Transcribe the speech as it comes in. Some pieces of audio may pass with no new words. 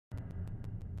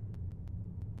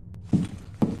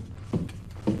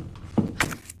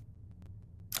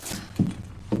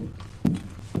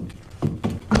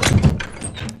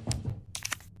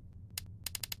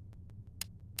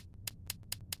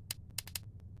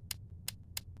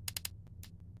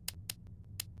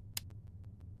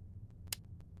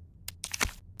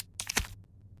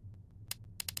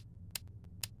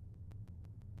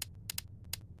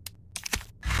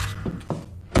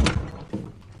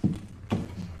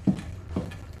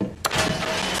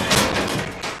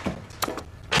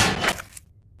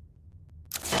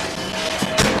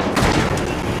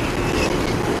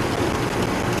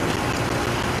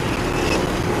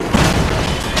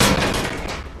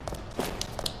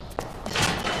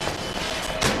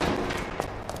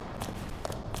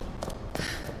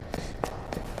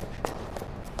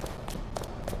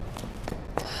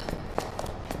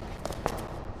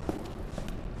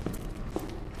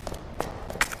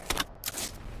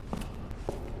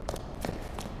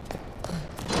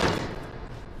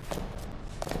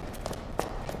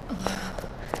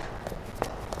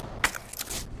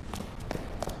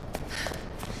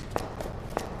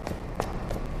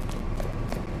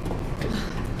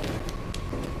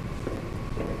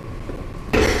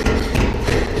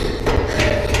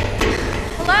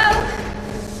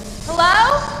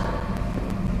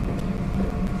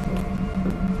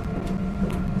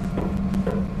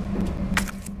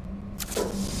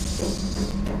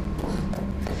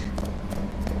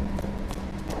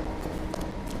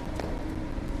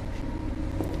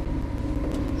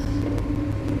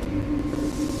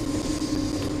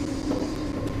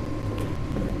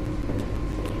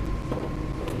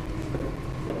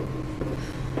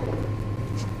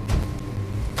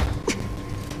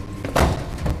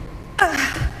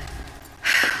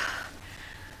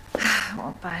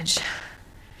much.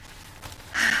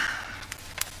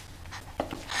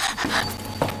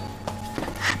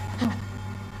 Oh.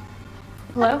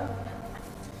 Hello?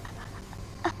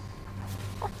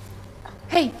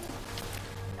 Hey.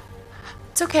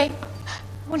 It's okay.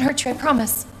 I won't hurt you, I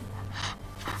promise.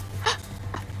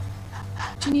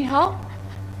 Do you need help?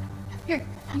 Here,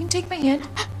 you can take my hand.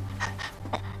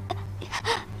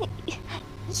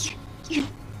 You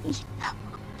need help.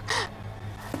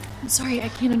 I'm sorry, I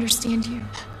can't understand you.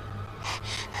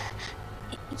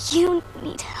 You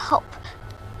need help.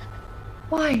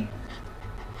 Why?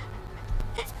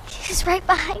 He's right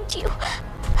behind you.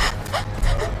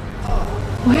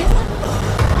 What?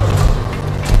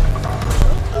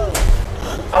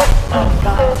 Oh,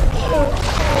 God.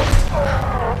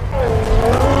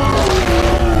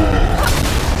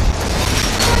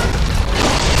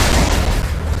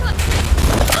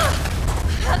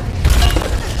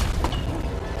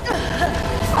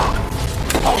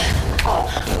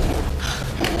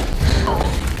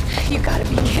 You gotta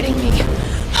be kidding me.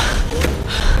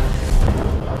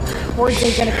 Words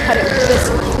ain't gonna cut it with this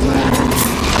one.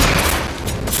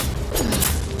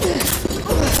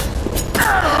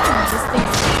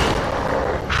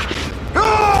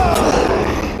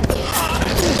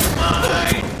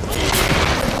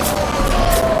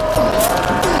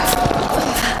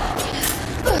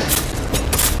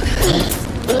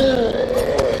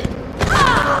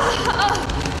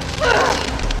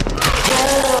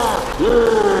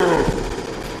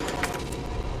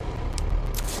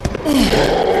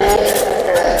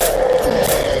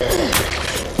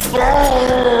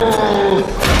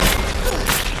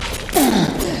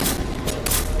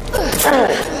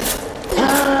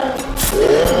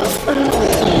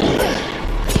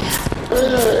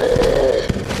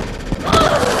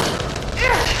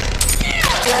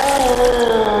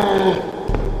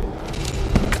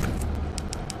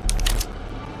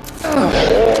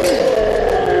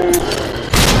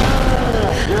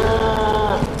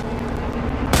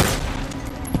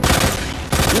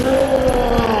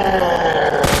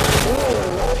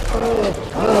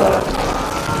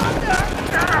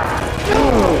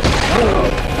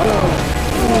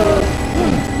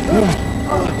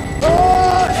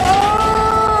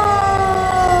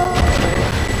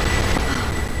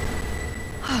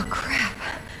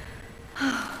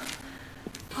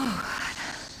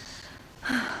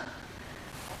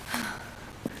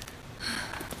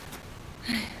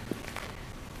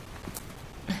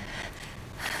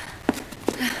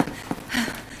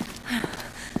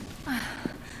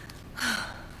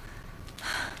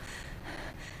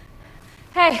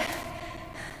 Hey,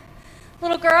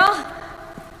 little girl.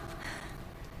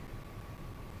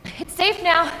 It's safe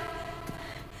now.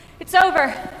 It's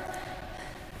over.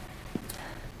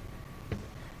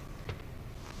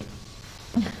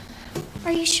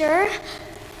 Are you sure?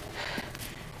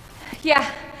 Yeah,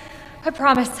 I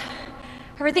promise.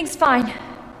 Everything's fine.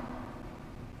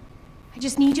 I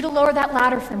just need you to lower that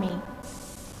ladder for me.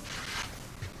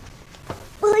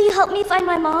 Will you help me find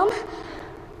my mom?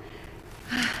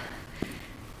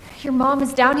 Your mom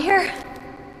is down here?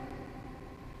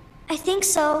 I think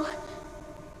so.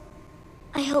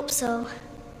 I hope so.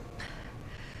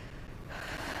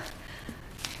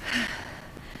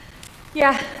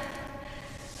 Yeah,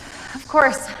 of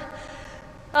course.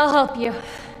 I'll help you.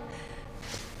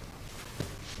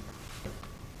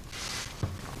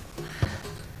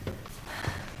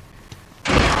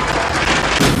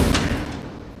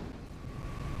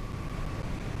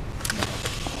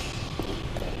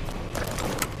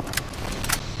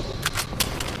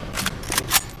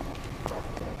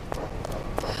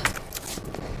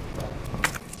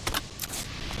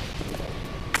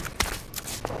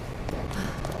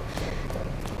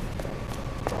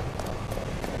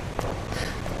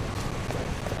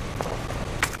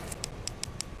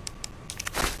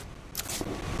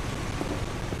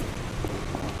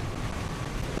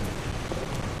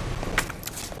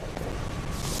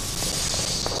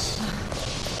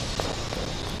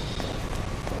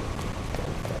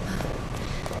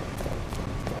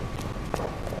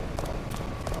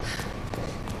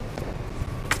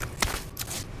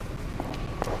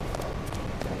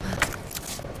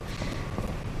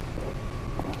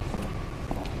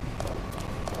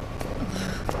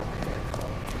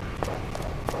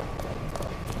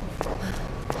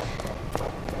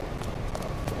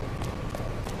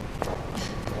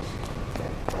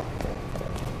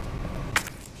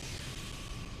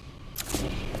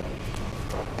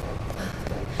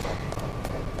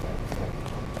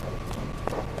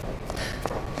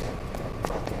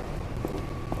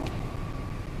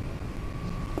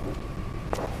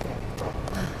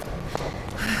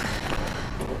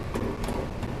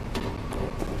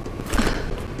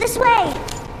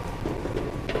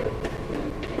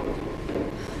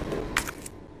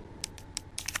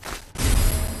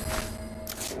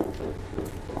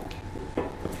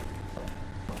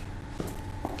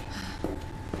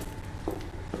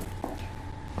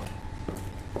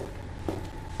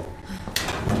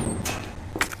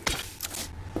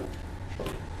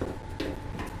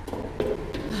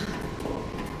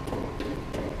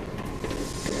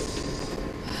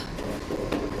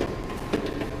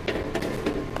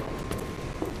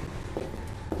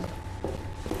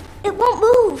 won't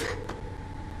move.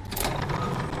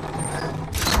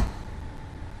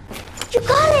 You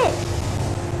got it!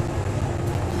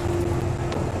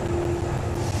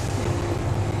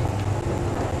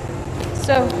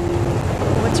 So,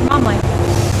 what's your mom like?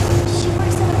 She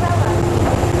works at Umbrella.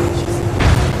 She's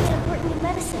an important new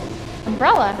medicine.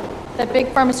 Umbrella? That big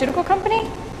pharmaceutical company?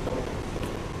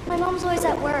 My mom's always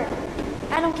at work.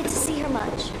 I don't get to see her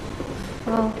much.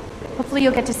 Well, hopefully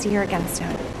you'll get to see her again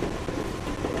soon.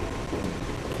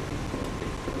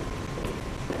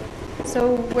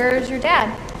 So, where's your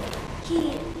dad?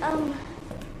 He,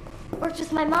 worked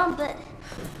with my mom, but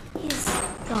he's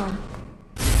gone.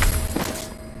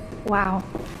 Wow.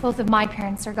 Both of my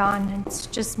parents are gone. It's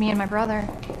just me and my brother.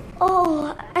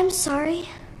 Oh, I'm sorry.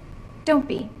 Don't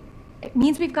be. It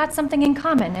means we've got something in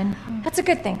common, and that's a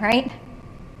good thing, right?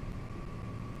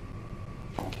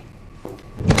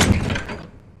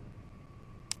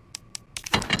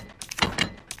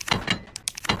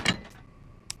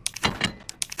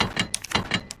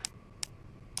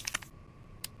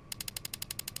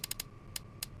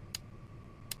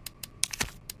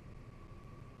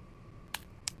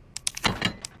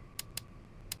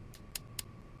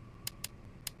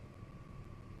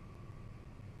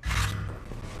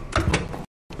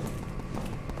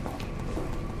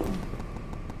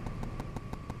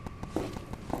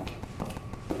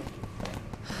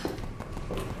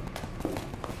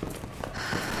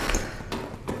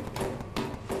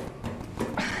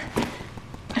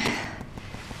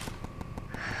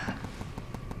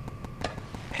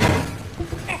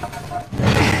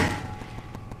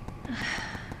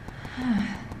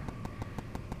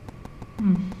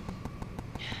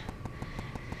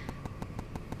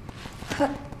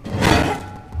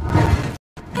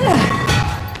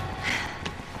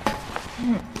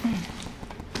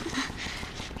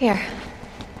 Here.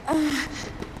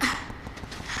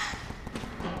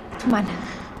 Come on.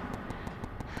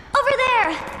 Over there!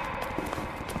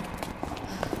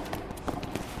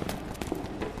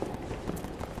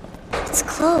 It's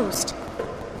closed.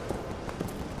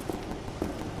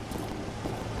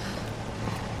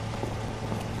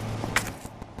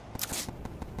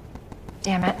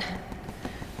 Damn it.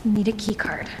 We need a key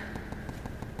card.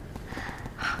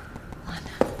 Hold on.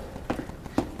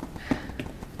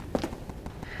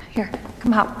 Here,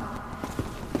 come out.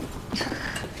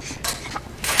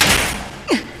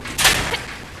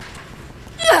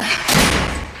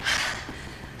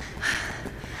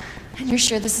 And you're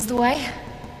sure this is the way?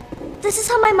 This is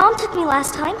how my mom took me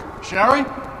last time. Sherry?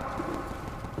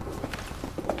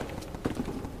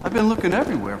 I've been looking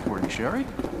everywhere for you, Sherry.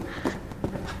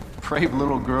 Brave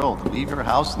little girl to leave your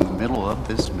house in the middle of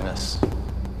this mess.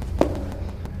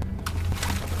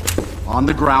 On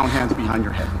the ground, hands behind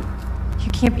your head. You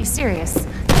can't be serious.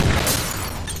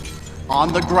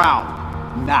 On the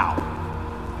ground, now.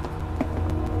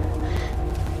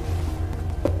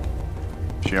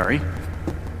 Sherry,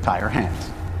 tie her hands.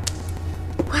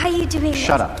 Why are you doing this?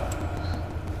 Shut up.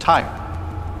 Tie her.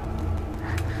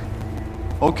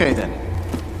 Okay then.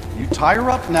 You tie her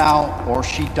up now, or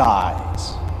she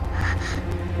dies.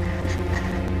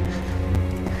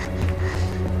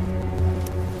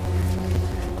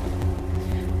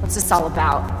 What's this all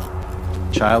about?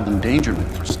 Child endangerment,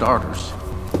 for starters.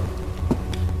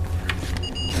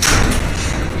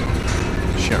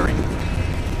 Sherry,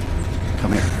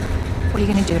 come here. What are you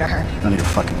gonna do to her? None of your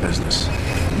fucking business.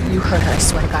 You heard her. I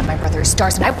swear to God, my brother is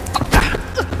stars, and I will fuck that.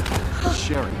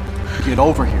 Sherry, get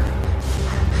over here.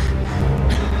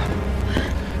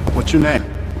 What's your name?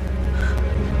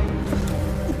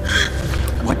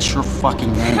 What's your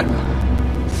fucking name?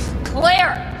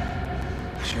 Claire!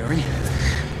 Sherry,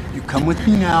 you come with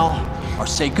me now, or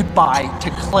say goodbye to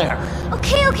Claire.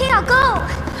 Okay, I'll go.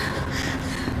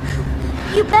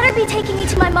 You better be taking me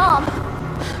to my mom.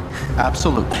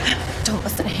 Absolutely. Don't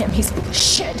listen to him. He's full of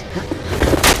shit.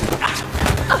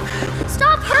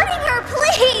 Stop hurting her,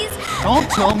 please! Don't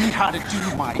tell me how to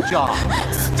do my job.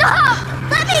 Stop!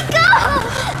 Let me go!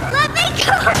 Let me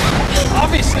go!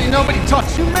 Obviously, nobody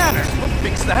taught you manners. We'll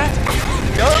fix that.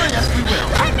 Oh, yes, we will.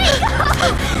 Let me go!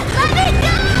 Let me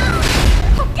go!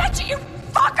 I'll get you, you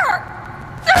fucker!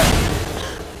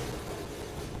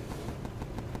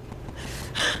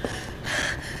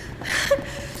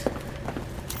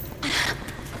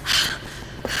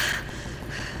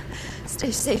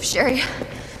 Stay safe, Sherry.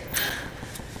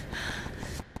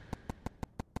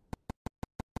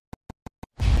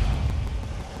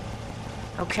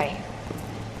 Okay.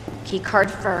 Key card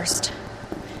first.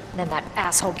 And then that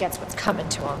asshole gets what's coming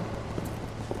to him.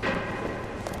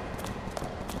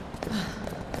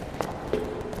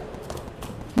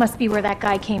 Must be where that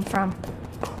guy came from.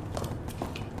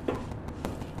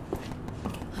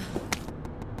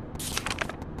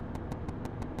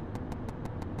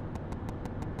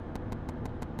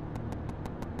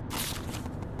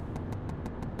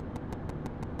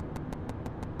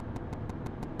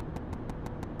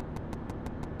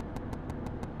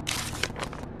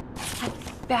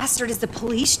 bastard is the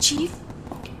police chief?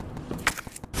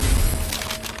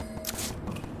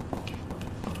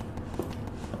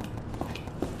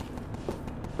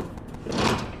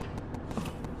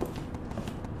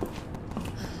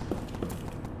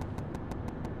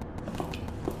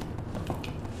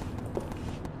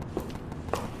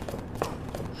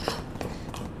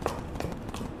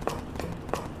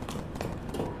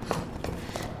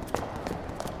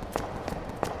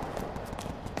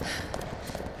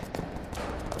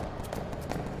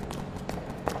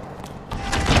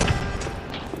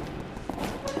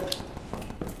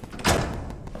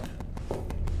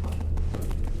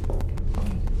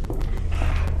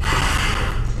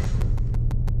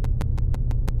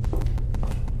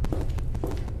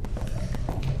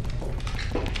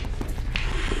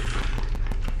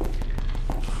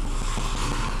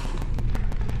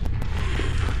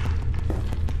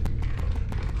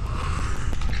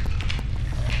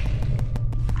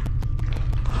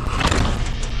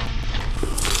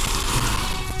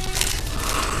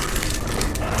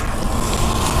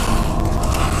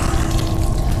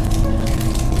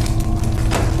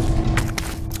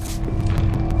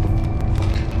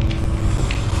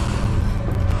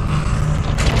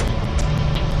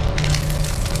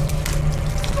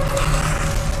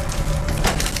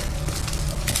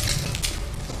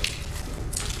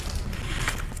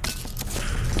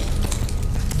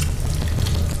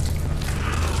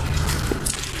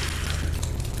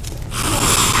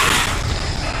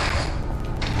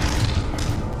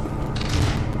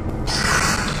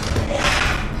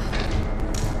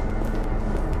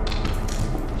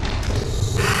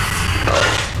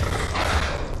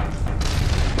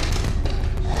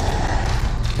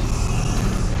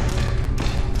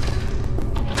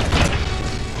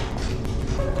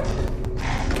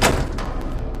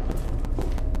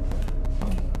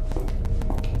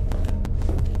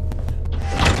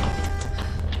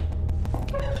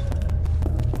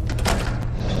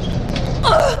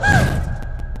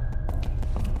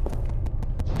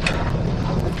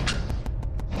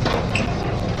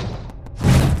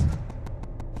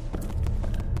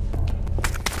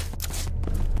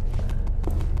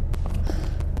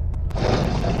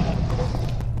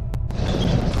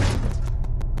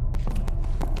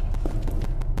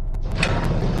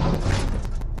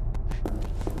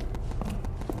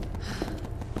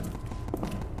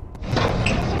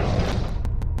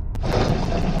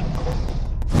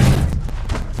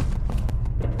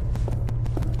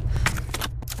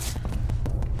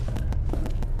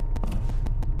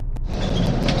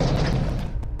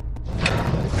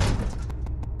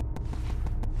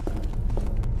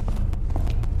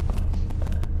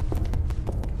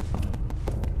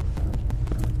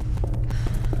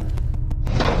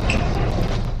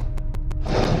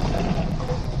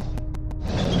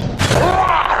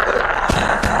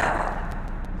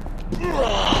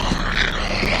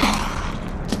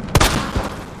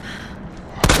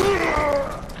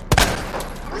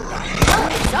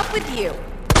 With you.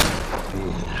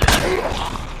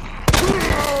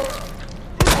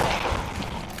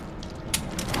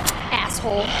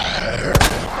 Asshole.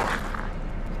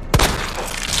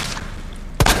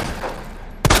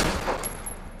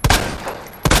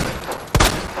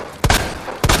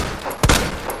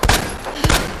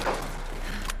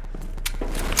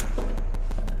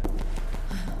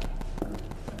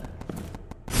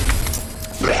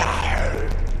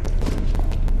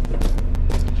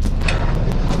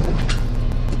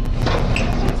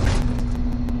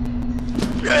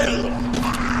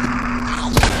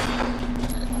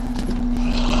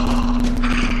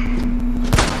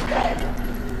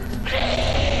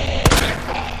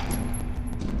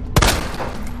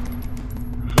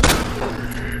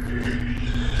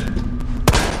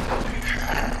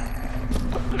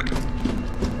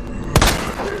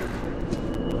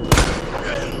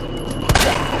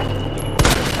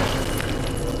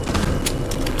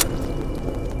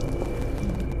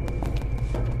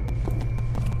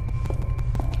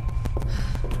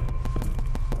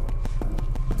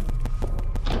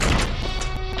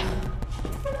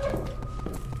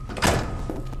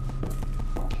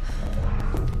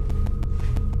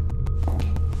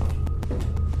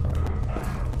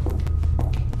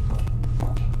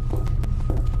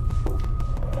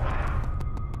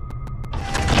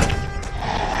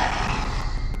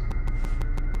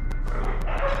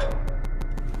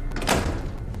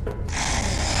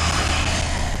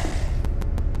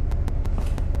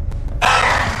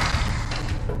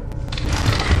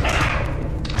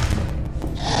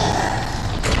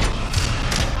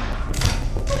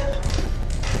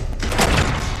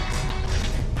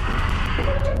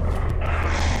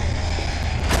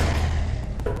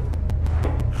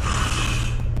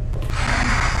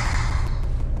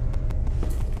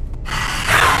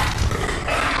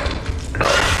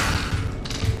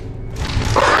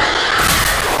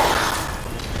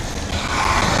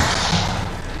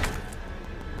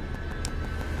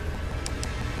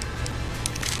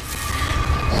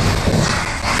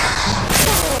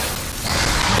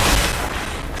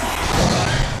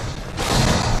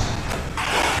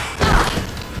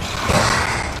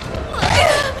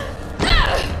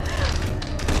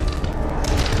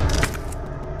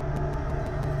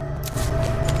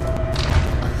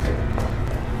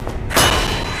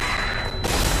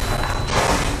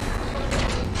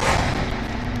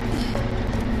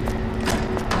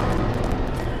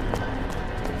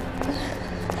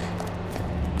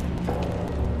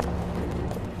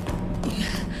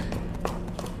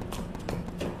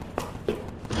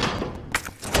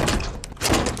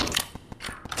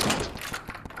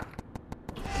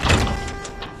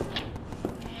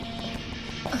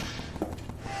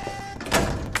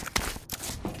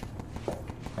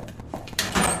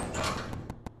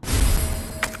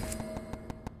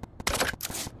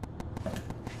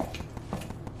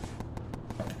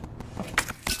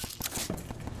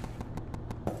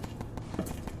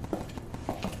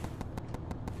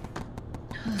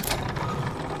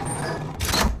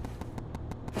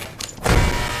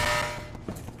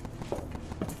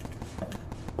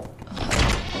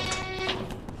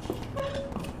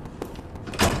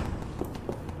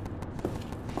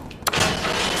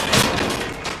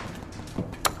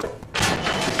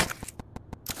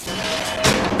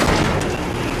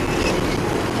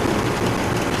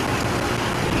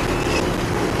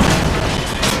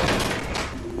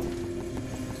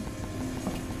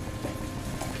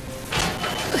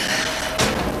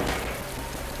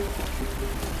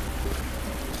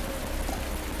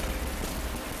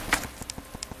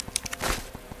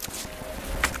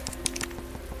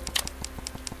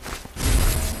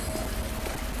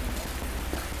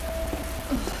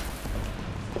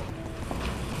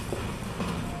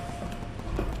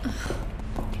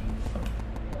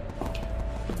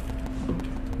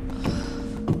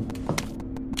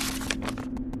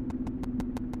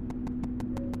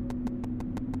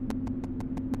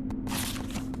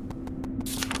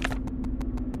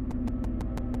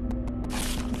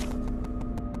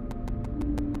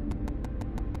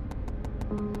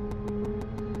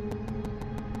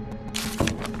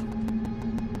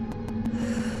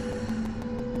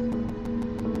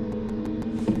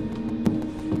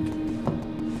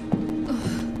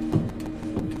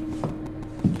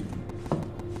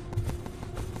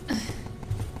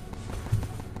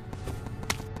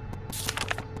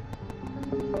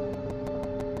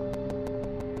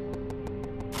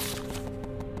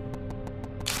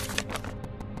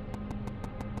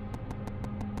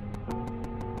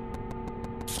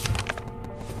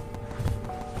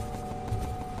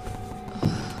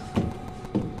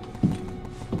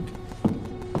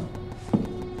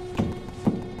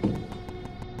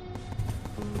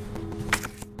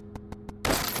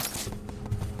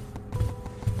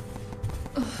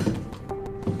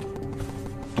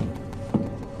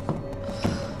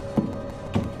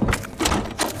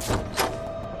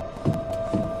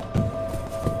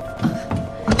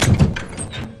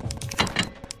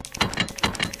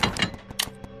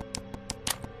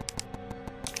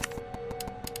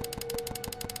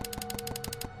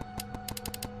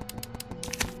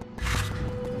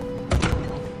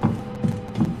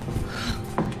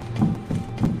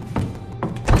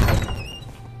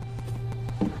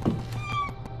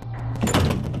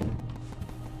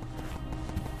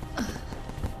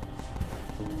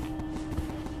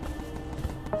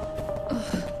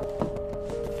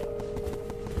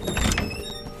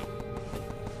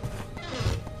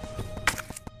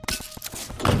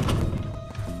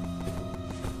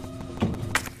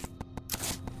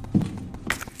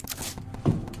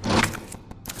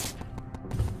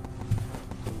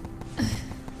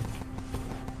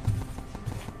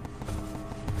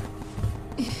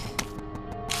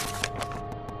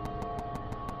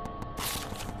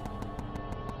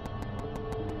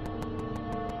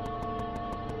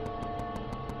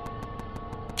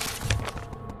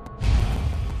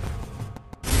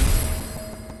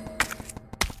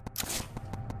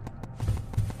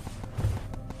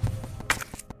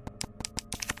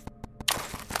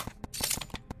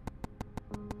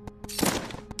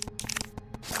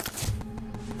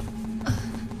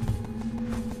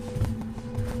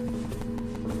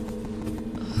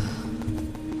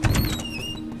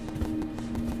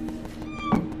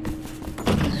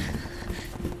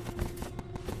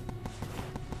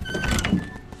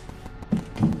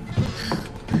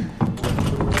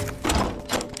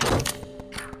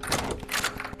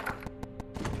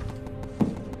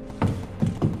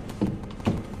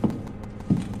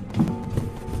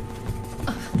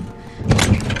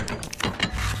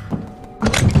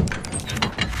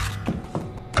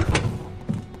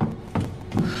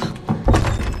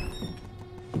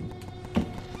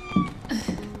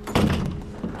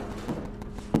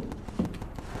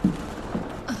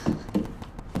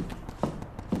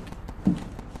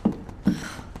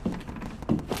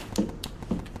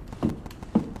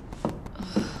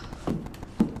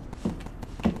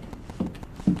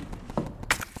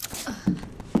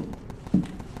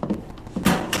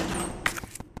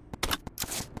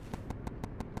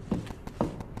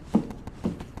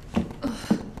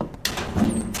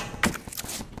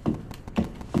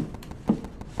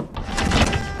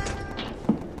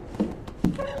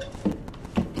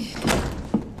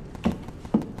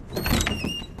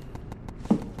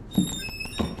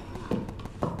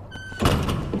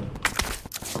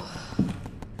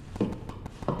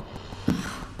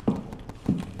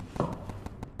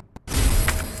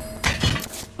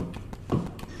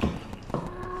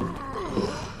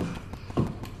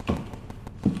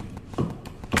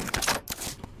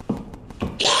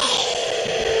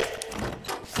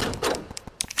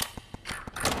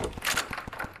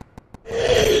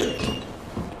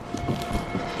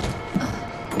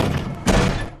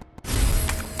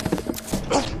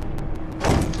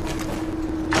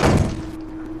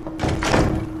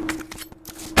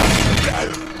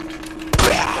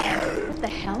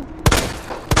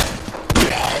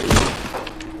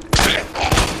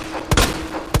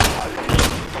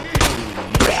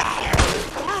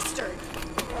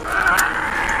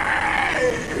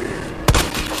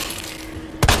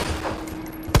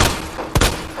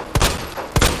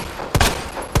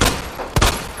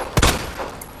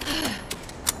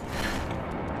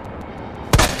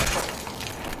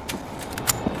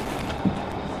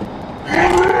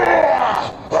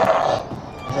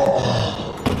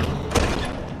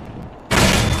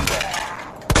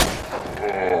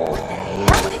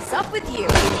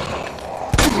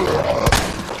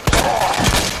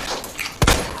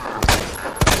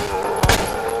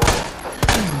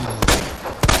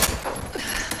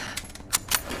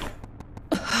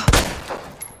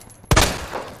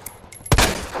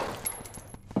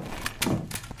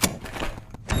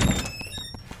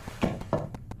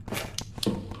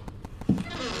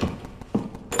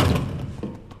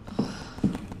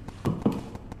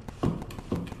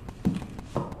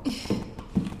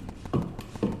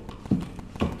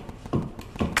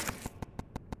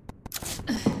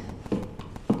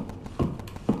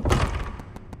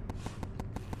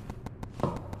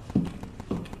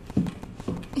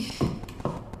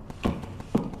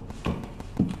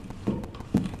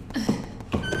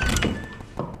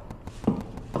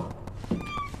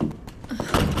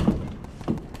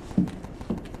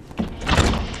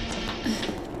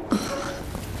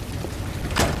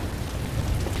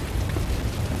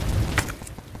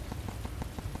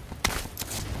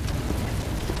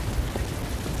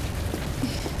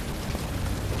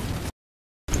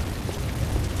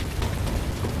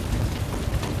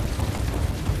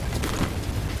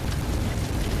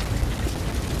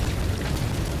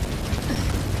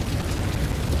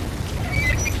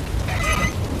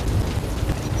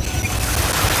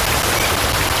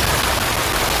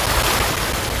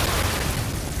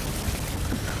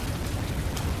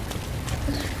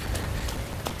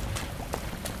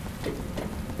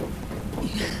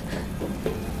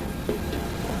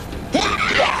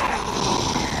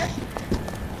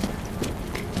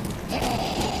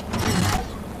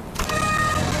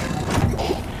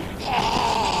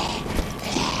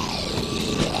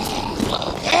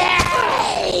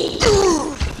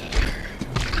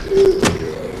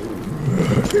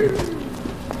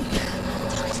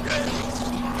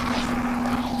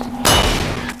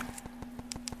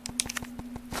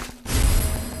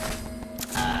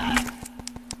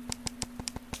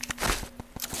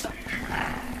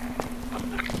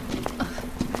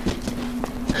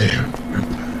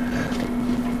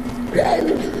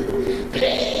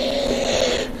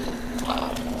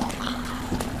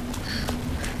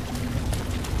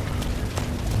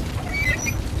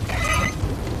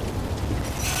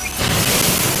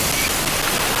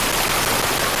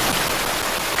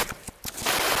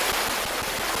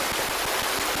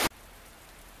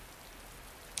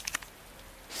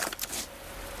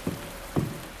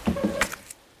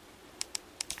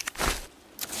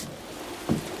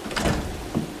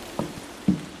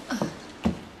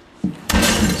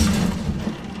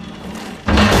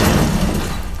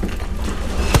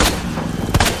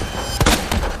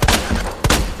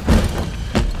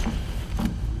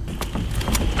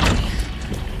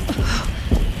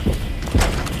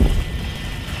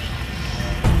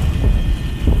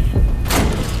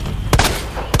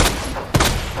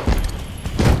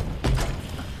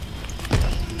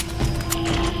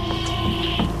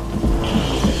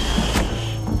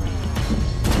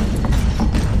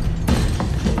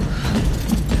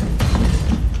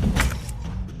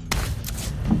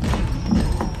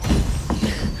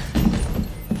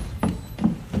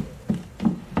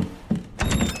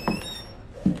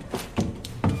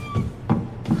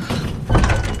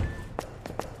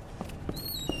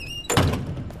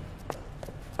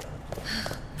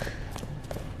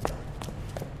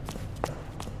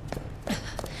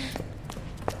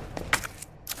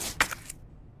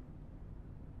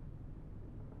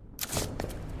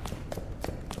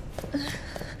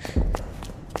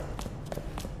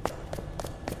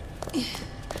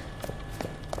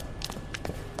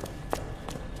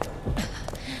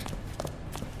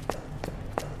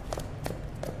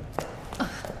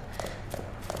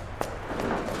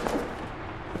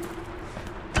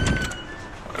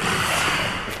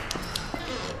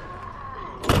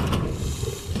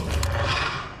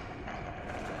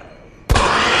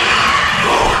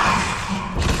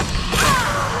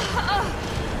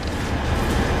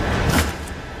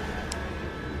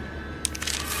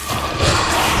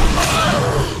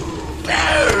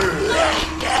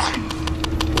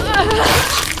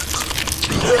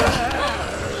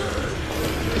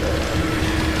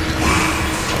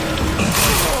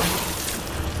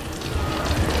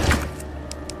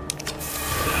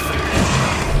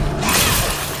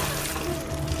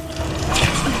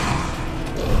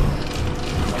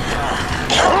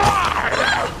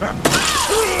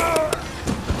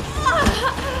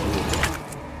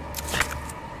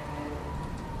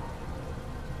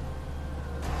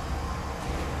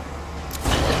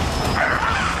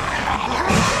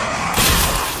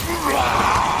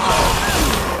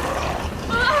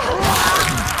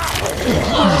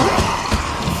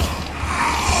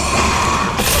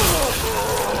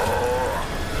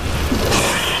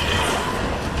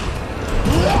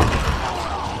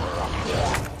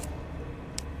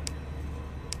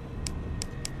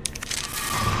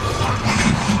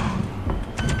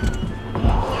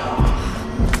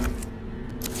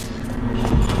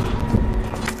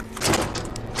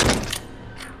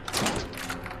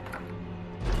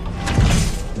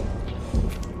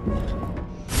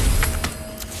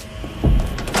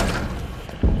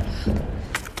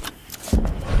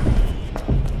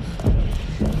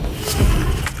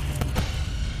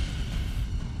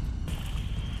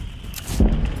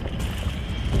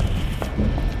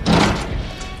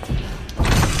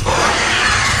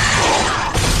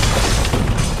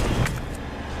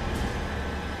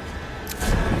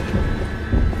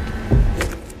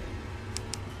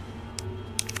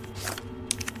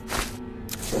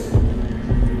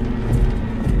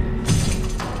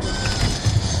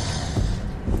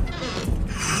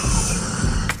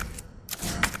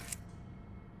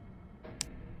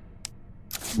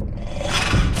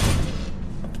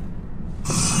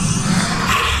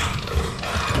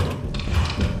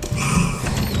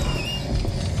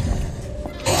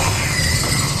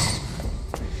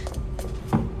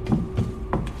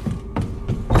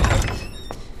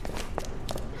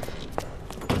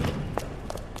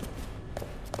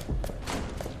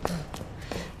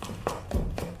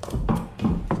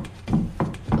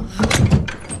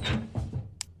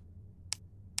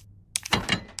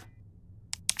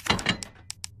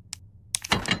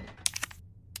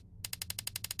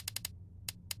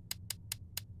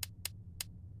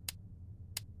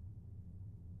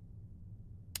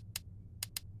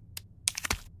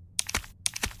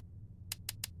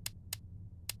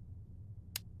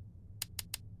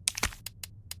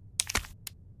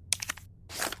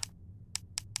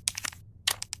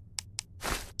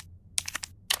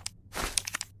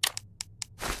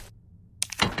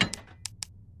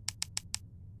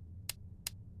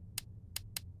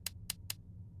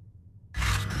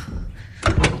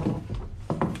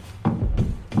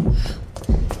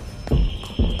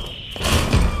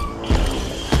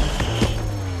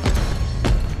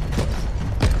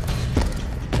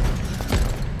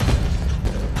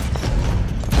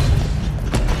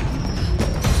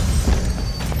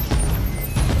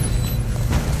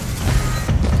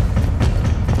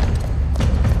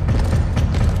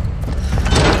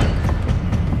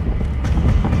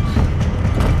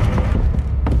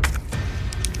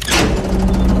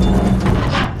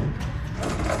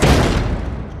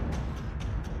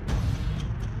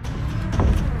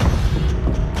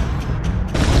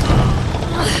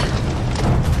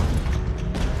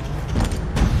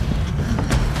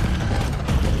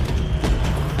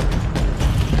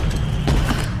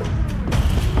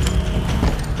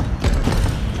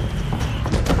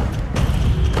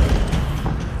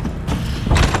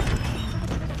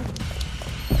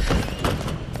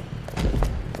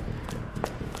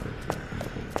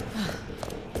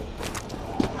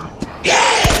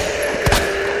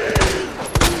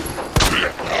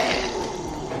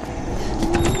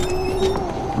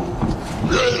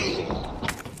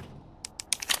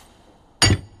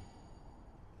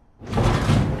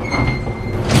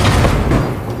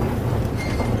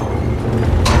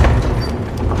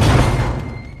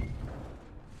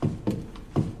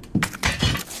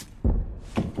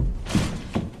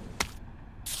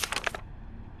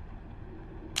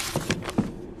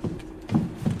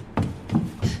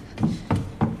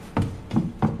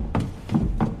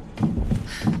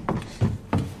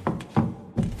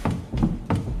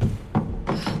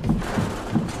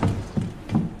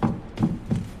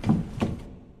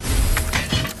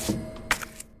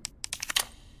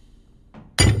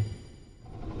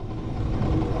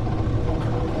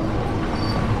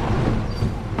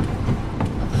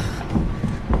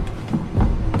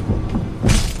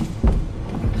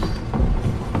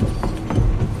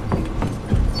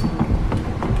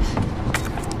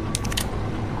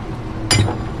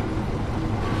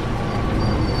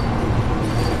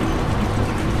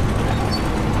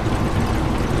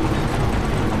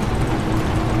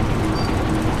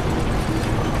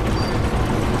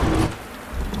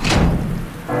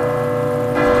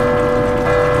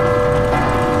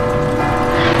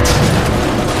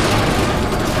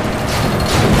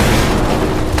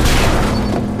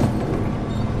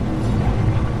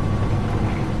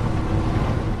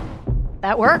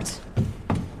 worked.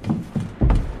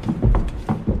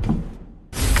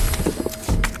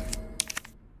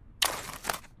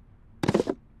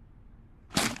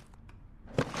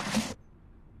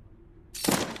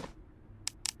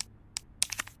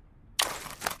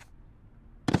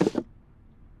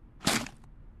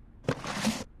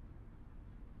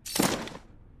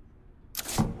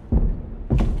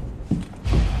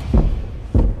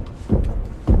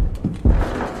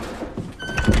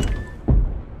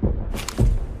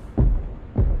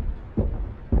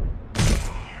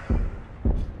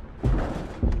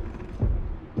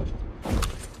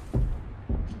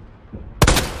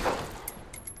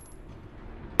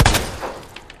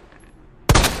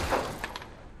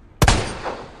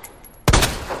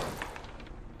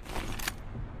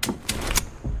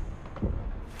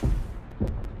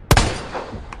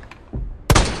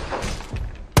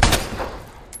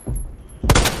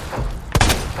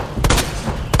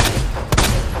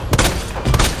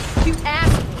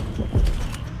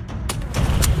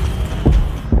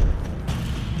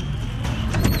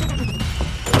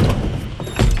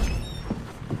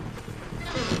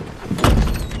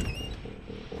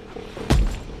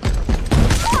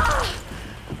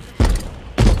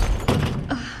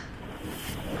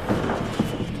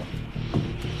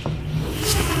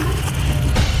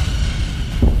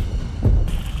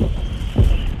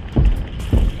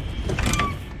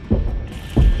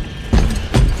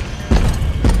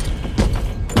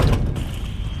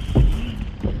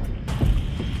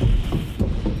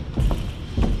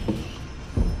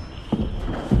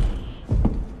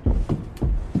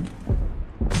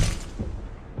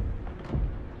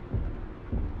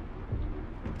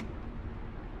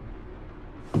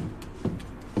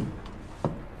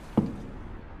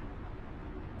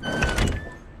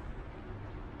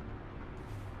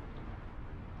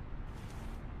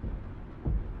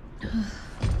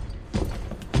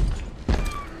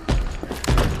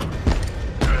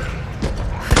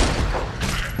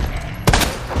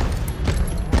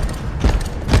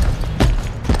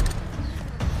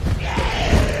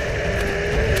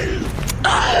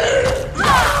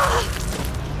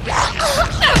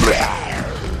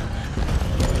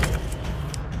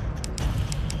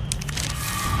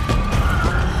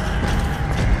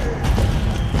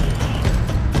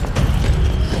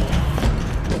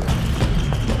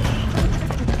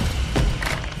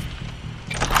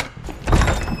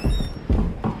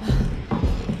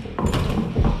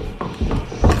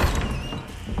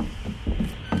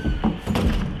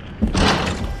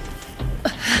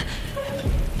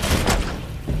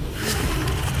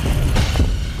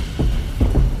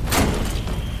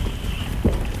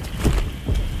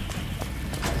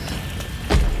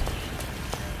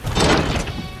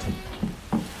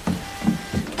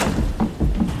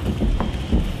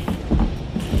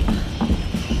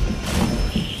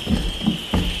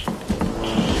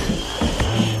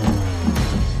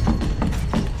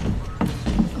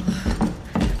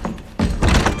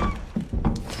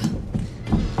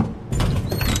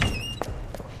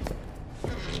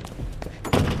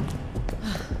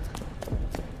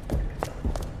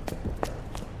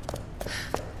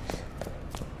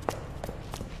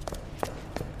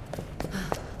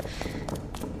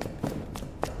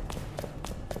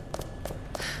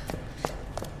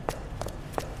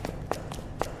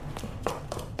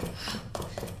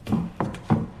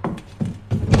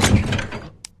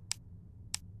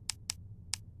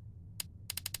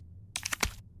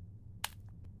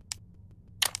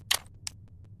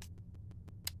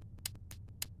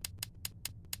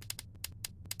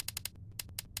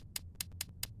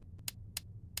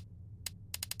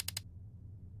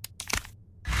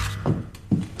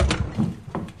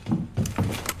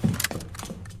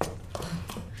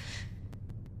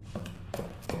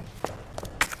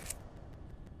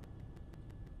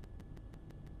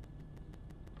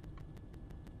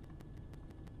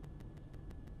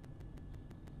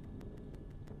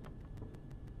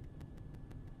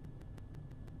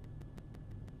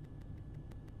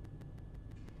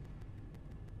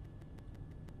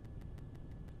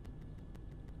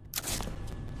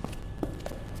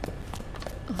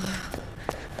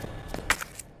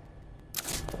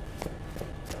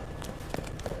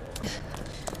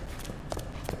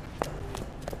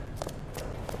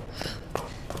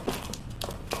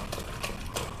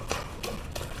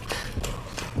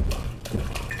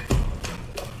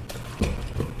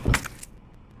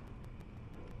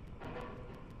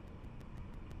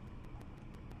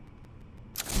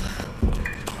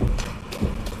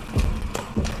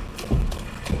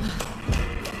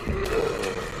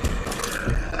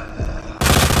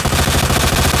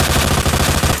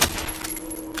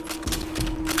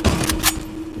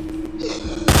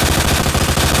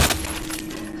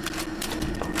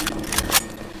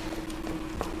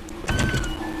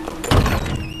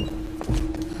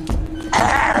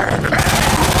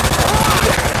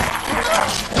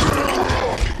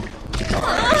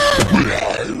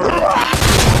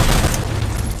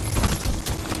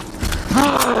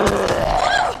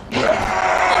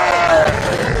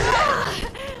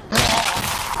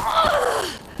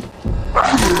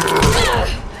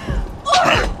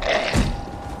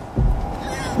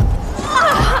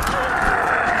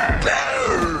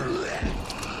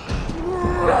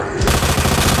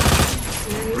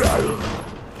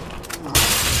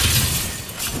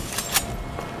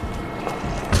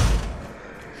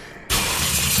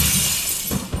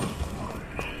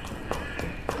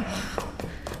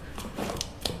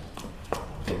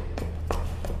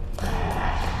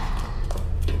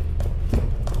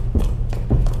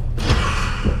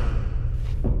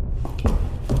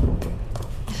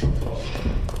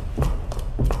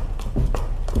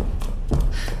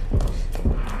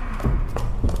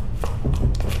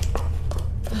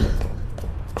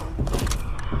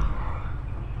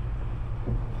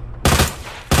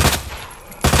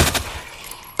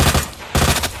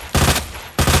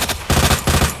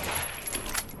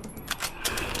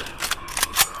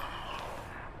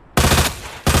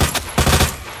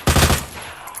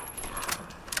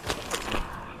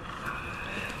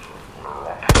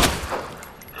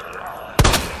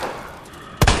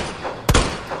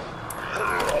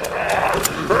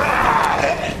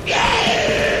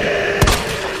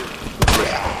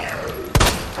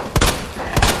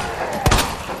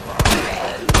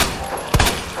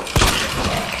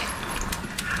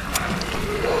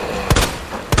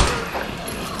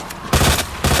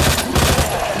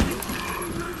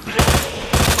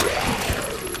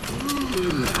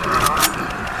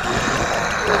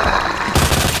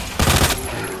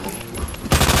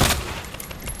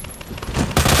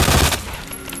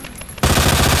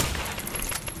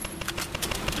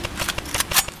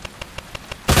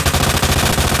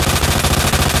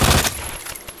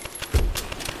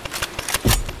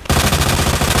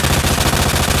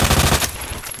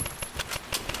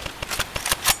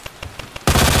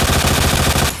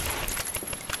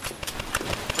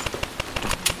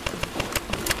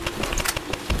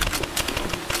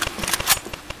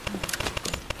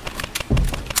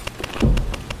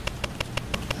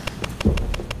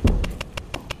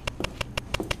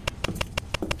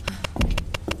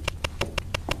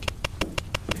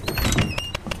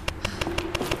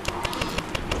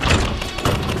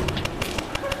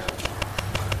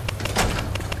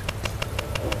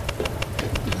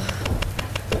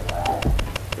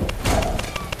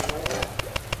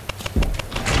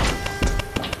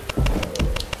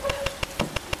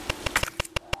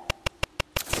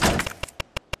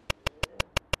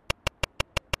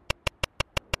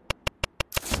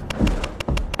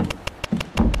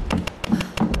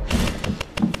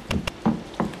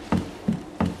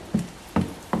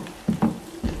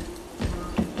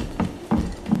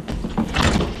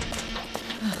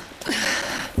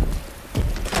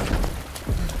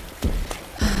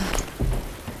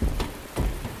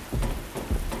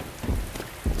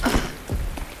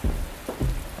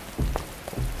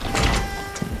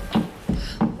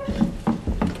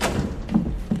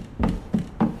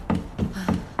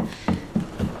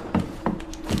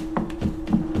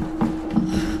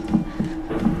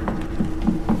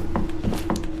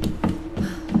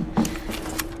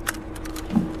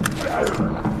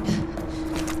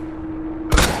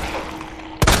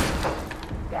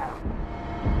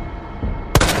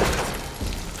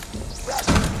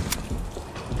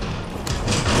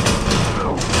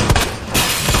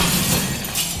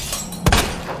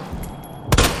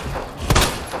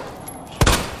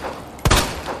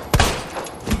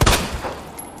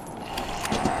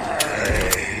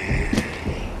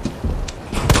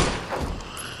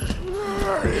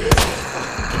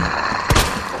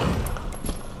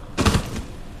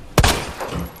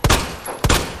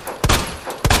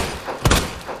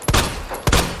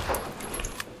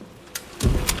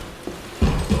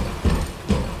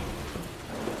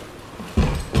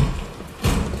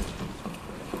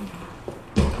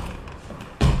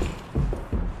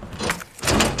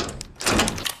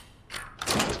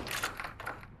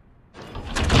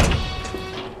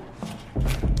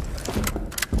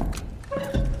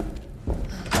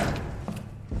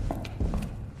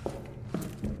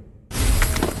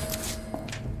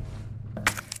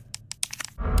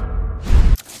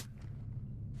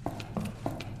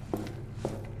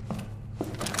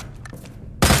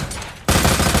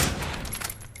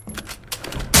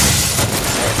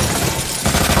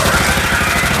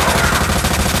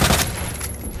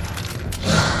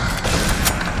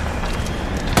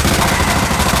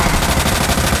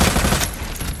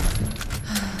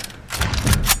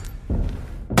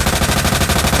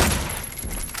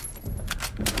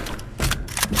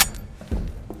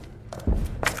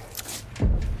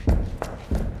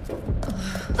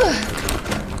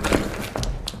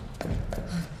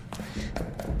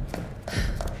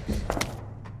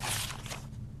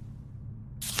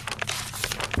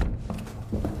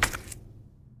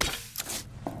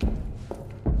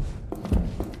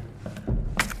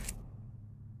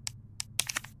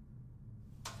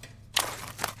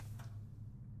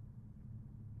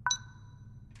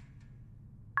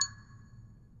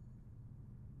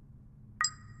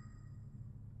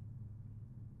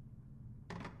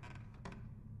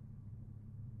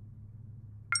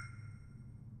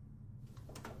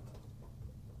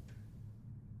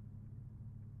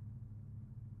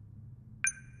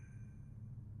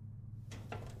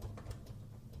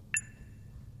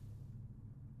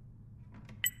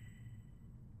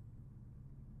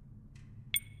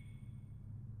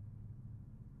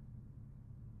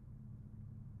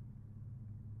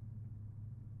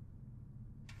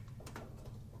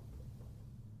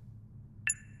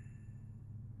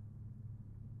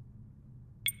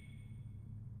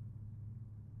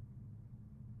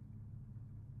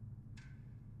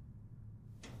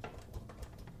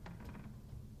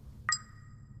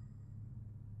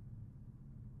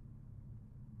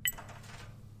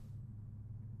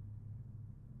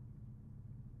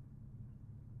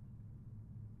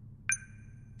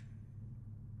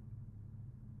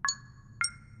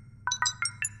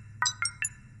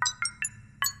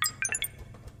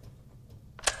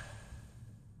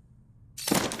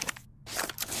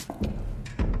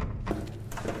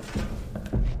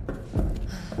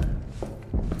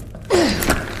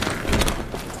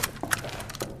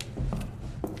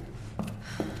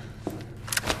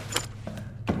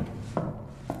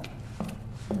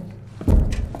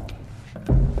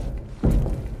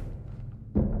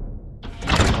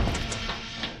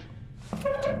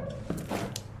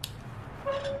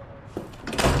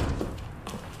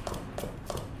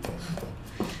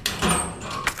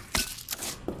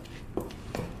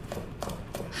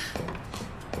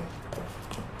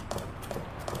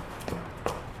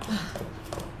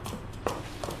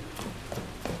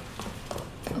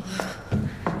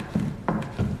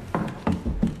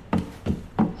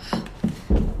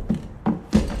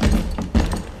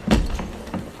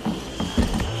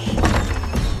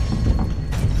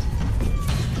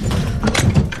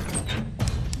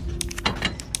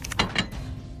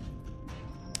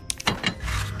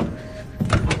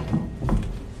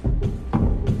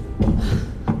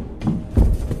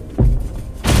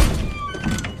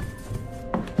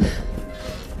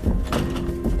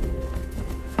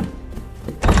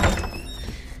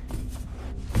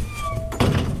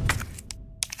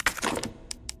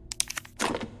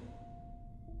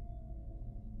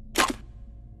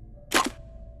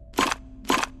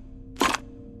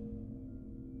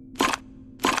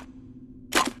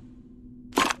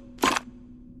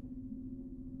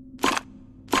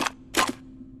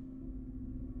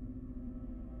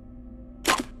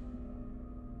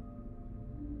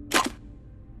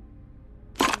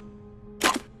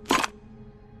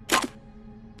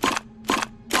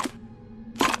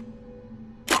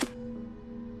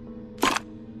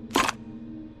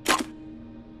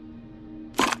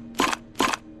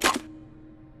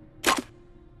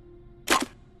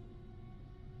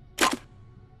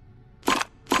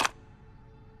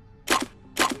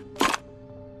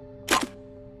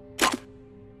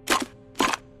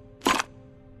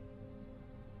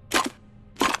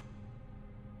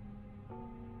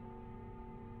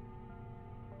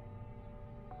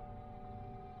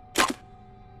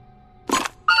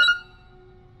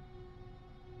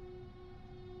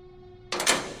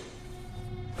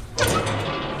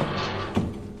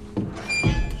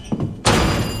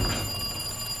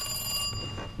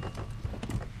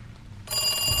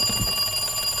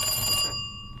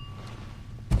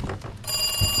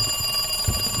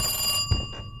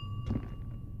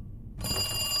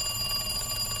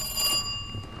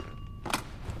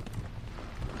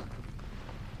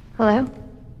 Hello?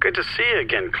 Good to see you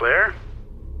again, Claire.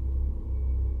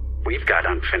 We've got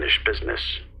unfinished business.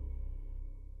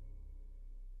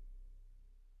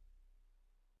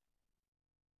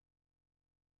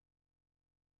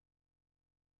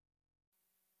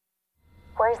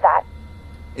 Where's that?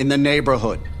 In the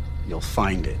neighborhood. You'll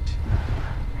find it.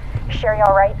 Sherry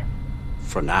all right?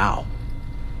 For now.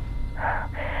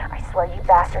 I swear, you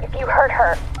bastard, if you hurt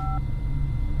her...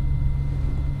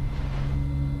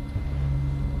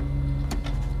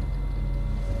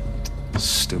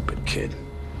 Stupid kid.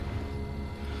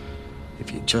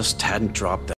 If you just hadn't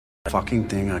dropped that fucking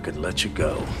thing, I could let you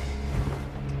go.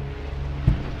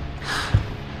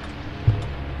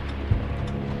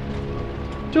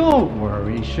 Don't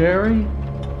worry, Sherry.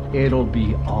 It'll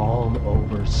be all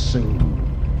over soon.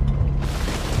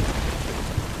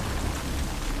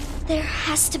 There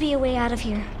has to be a way out of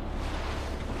here.